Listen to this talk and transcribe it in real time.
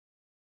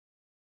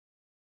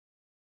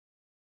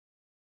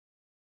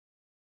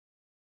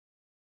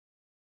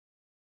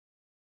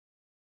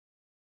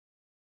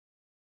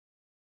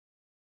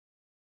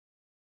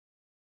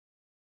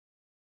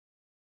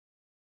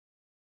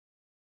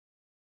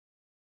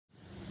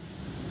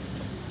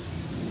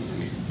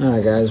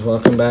Alright guys,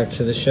 welcome back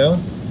to the show.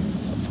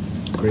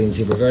 Green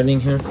Zebra Gardening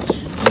here.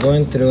 I'm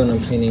going through and I'm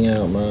cleaning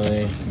out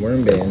my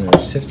worm bin, or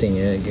sifting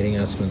it, getting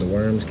out some of the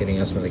worms, getting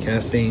out some of the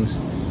castings.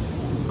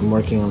 I'm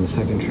working on the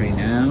second tray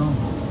now.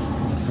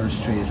 The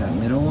first tray is that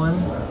middle one.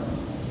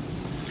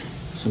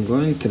 So I'm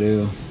going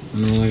through,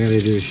 and all I gotta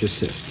do is just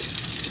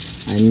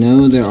sift. I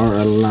know there are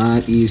a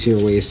lot easier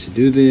ways to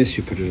do this.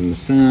 You put it in the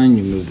sun,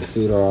 you move the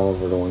food all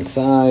over to one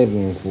side,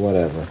 and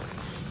whatever.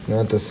 You know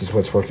what, this is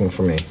what's working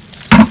for me.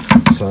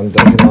 So I'm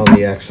dumping all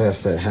the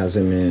excess that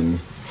hasn't been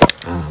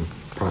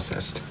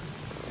processed.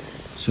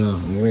 So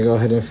I'm gonna go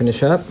ahead and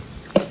finish up.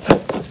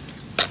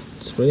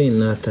 It's really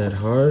not that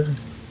hard.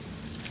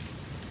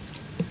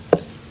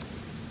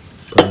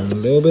 Put in a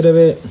little bit of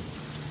it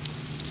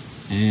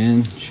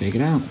and shake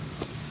it out.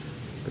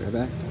 Be right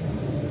back.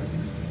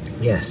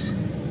 Yes,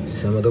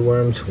 some of the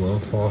worms will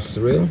fall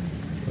through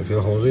if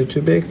your holes are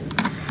too big.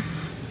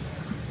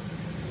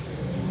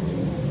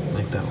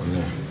 Like that one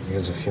there.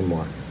 Here's a few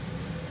more.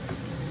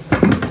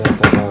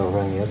 That I'll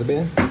run the other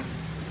bin.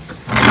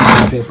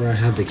 The paper, I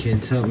had the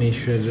kids help me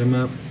shred them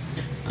up.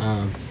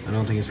 I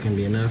don't think it's going to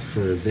be enough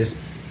for this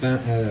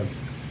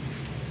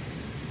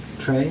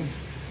tray,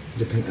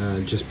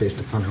 just based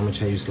upon how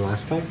much I used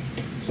last time.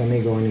 So I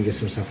may go in and get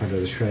some stuff out of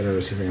the shredder,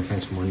 or see if I can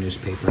find some more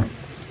newspaper.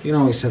 You can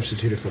always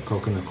substitute it for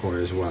coconut coir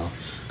as well.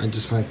 I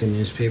just like the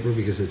newspaper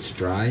because it's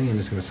dry and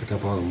it's going to suck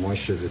up all the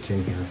moisture that's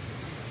in here.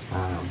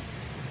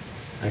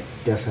 I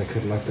guess I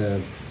could let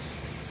the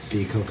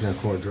coconut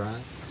coir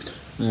dry.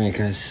 Alright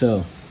guys,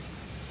 so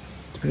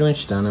it's pretty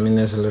much done. I mean,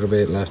 there's a little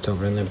bit left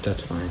over in there, but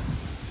that's fine.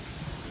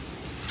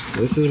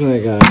 This is what I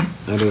got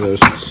out of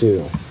those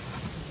two.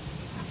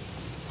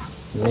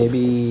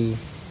 Maybe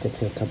to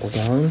take a couple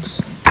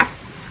gallons.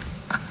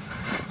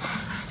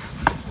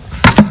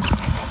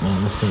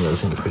 Man, this thing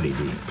goes in pretty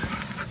deep.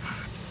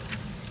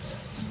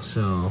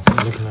 So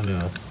I'm looking at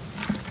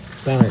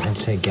about, I'd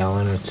say, a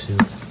gallon or two.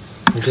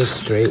 Just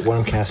straight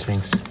worm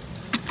castings.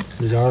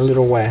 These are a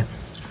little wet.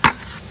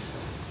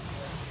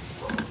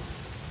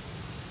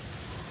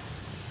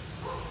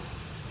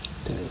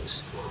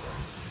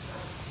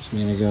 So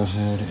I'm gonna go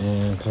ahead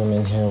and put him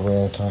in here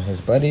with all his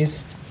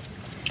buddies,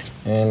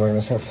 and we're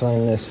gonna start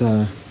filling this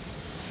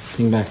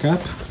thing back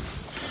up.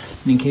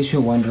 And in case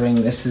you're wondering,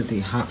 this is the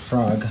Hot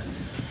Frog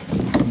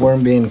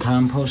Living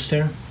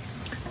Composter.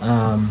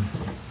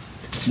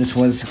 This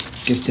was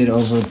gifted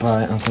over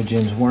by Uncle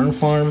Jim's Worm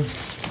Farm.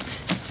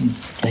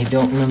 I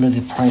don't remember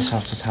the price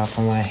off the top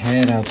of my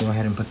head. I'll go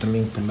ahead and put the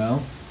link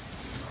below.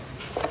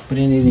 But at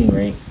any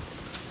rate,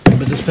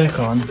 put this back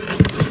on.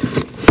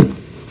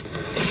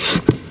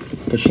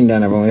 Pushing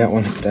down, I've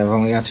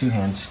only got two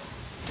hands.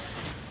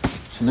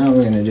 So now what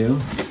we're gonna do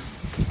is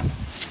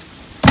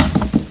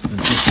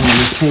just use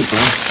this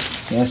paper.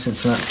 Yes,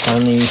 it's not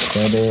finely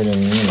threaded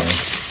and, you know,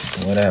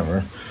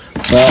 whatever,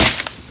 but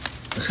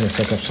it's gonna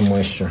suck up some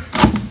moisture.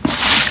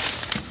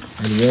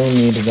 I will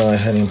need to go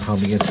ahead and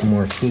probably get some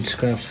more food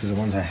scraps, because the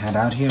ones I had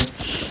out here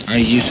I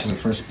used for the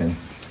first bin.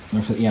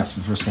 For the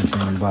first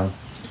container on the bottom.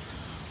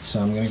 So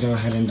I'm gonna go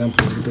ahead and dump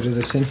a little bit of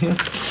this in here.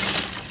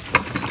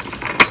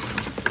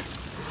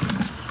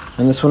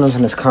 And this one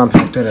isn't as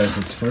compacted as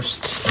the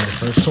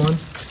first one,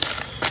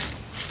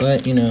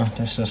 but you know,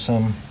 there's still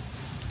some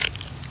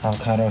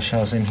avocado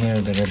shells in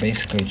here that are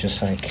basically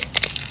just like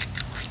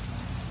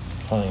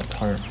falling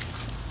apart.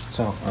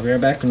 So I'll be right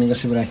back. Let me go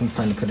see what I can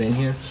find to put in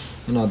here,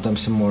 and I'll dump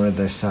some more of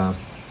this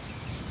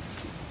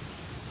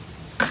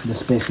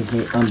this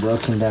basically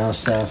unbroken down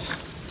stuff.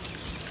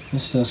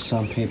 There's still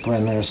some paper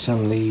and there's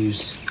some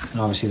leaves, and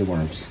obviously the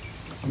worms.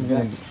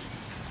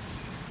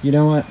 You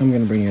know what? I'm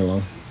gonna bring you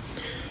along.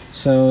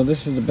 So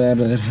this is the bed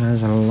that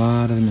has a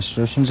lot of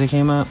nasturtiums that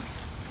came up.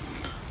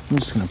 I'm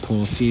just gonna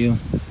pull a few.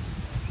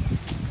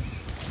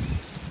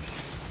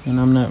 And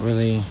I'm not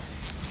really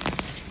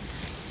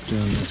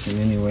doing this in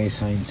any way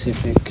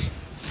scientific.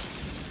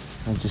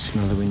 I just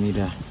know that we need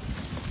to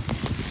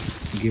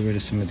get rid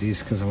of some of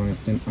these, because I'm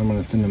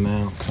gonna thin them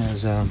out,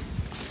 because they're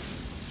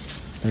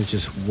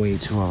just way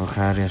too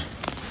overcrowded.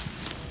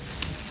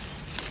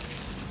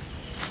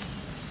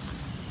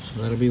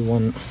 So that'll be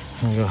one.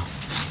 I'll go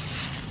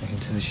back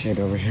into the shade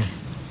over here.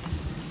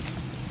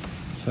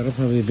 So that'll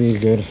probably be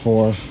good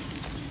for a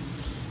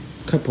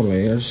couple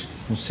layers.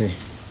 We'll see.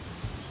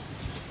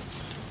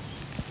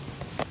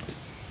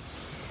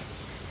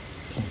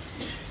 Okay.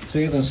 So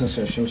you get those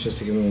nasturtiums just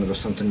to give them a little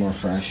something more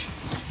fresh.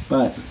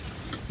 But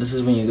this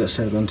is when you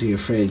start going through your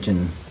fridge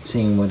and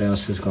seeing what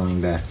else is going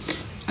bad.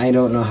 I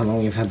don't know how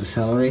long you've had the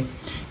celery.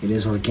 It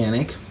is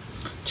organic.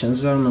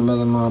 Chances are my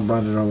mother-in-law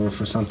brought it over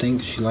for something.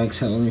 She likes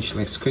celery, she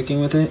likes cooking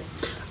with it.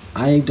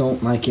 I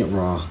don't like it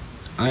raw.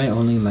 I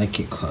only like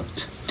it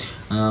cooked.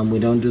 We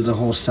don't do the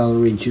whole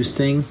celery juice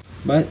thing,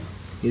 but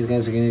these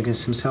guys are gonna get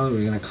some celery.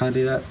 We're gonna cut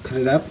it up,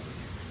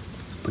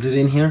 put it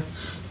in here,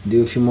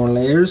 do a few more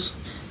layers,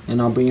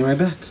 and I'll bring you right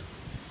back.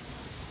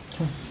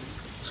 Okay.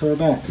 So we're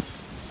back.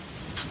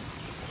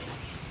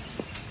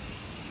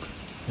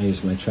 I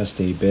use my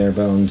trusty Bare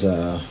Bones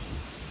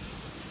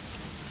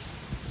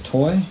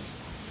toy.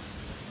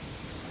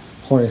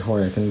 Hori,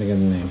 I couldn't think of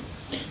the name.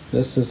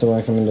 This is the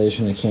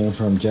recommendation that came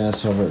from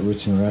Jess over at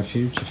Roots and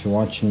Refuge. If you're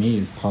watching me,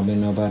 you probably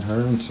know about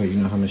her, and so you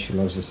know how much she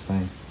loves this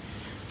thing.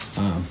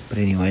 But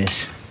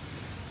anyways,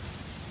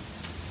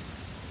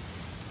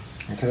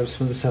 I cut up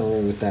some of the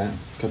celery with that.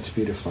 Cuts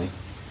beautifully.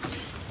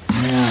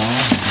 Now,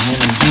 what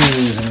I'm going to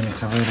do is I'm going to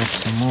cover it up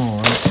some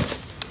more.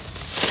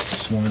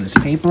 Some more of this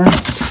paper.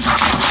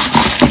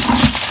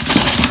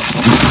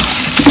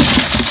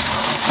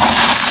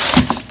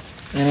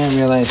 And I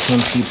realize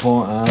some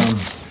people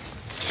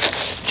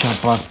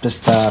chop off the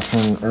stuff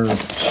or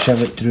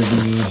shove it through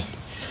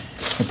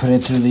or put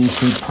it through the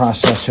food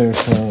processor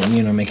for,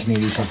 you know, making it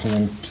easier for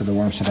them, to the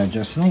worms to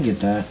digest. And I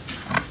get that.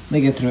 They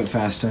get through it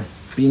faster.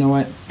 But you know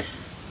what?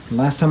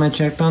 Last time I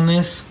checked on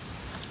this,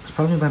 it was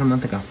probably about a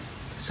month ago.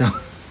 So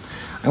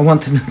I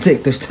want them to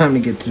take their time to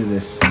get through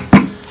this.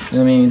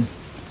 I mean,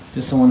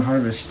 just the one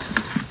harvest.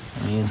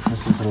 I mean,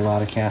 this is a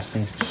lot of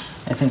castings.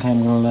 I think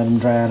I'm going to let them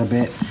dry out a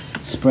bit.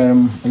 Spread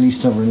them at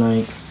least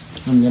overnight.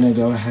 I'm going to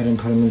go ahead and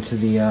put them into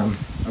the,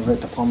 over at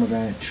the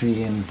pomegranate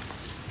tree and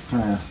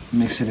kind of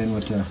mix it in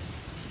with the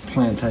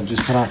plants I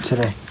just put out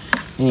today.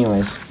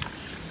 Anyways,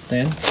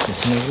 then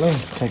just make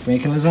it it's like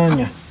making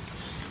lasagna.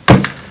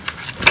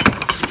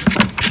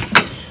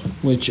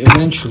 Which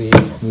eventually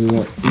you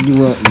will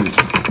eat.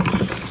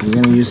 You're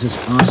going to use this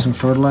awesome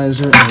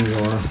fertilizer in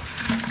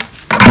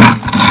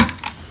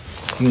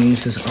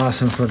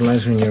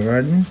your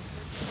garden.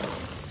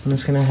 And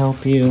it's going to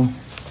help you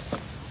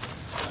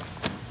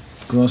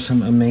grow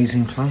some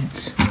amazing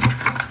plants.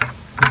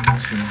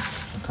 Actually,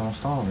 that's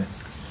almost all of it.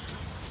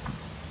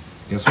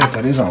 Guess what?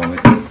 That is all of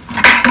it.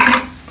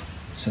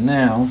 So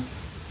now,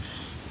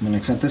 I'm going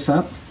to cut this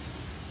up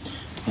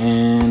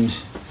and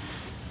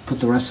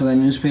put the rest of that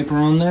newspaper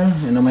on there,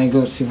 and I might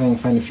go see if I can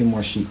find a few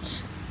more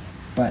sheets.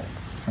 But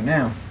for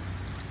now,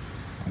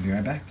 I'll be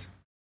right back.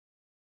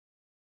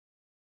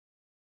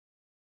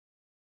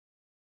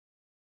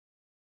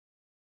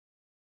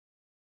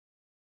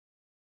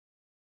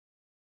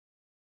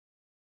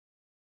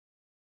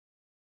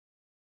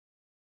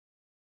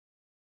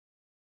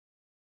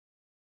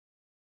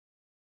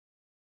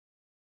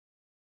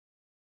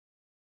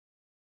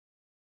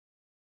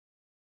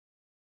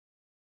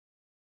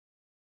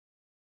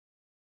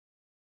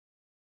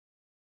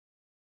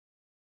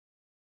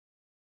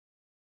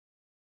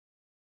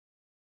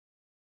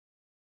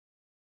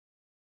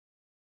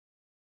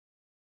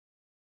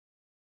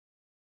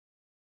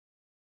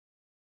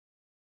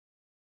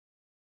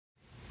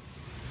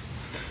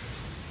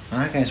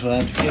 Alright guys, well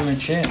that's pretty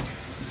much it.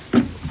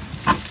 Make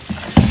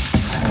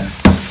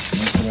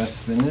the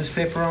rest of the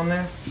newspaper on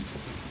there.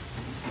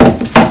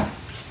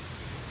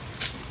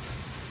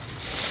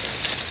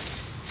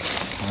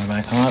 Cover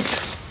back up.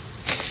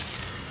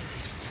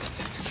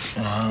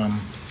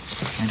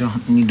 I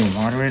don't need to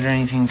water it or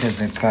anything because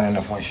it's got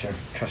enough moisture.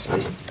 Trust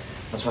me.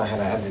 That's why I had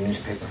to add the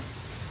newspaper.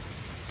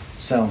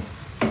 So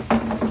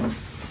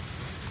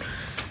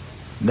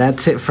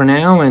that's it for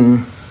now, and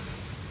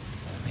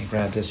let me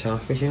grab this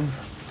off of here.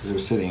 Because it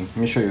was sitting. Let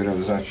me show you what I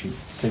was actually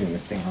sitting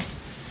this thing on.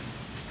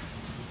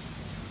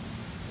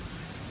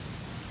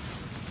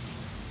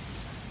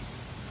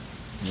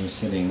 I'm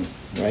sitting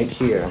right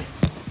here,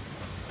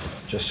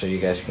 just so you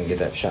guys can get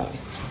that shot.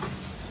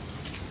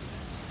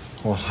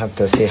 We'll have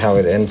to see how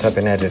it ends up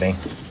in editing.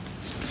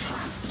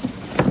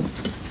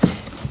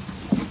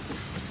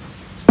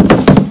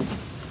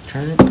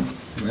 Turn it,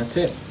 and that's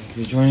it. If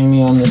you're joining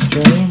me on this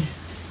journey,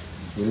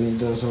 we leave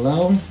those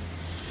alone.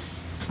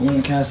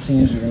 One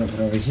castings we're going to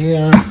put over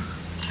here.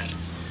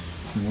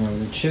 You want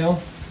to chill.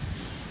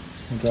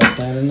 Drop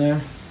that in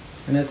there.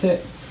 And that's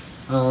it.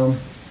 In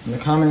the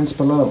comments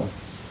below.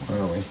 Where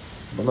are we?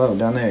 Below,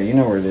 down there. You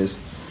know where it is.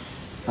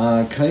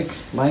 Click,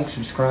 like,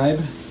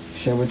 subscribe,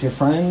 share with your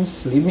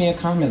friends. Leave me a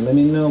comment. Let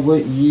me know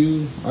what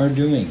you are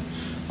doing.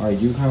 Are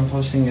you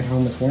composting at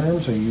home with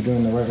worms? Are you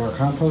doing the regular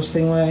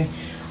composting way?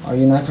 Are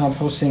you not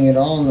composting at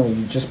all? Or are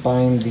you just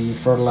buying the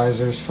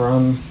fertilizers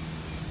from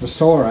the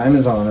store,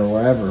 Amazon, or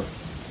wherever?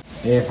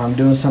 If I'm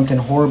doing something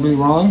horribly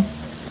wrong,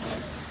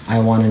 I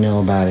want to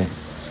know about it.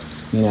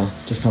 You know,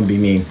 just don't be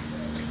mean.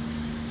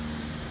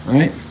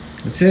 Alright,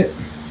 that's it.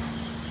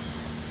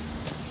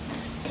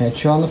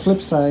 Catch you on the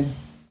flip side.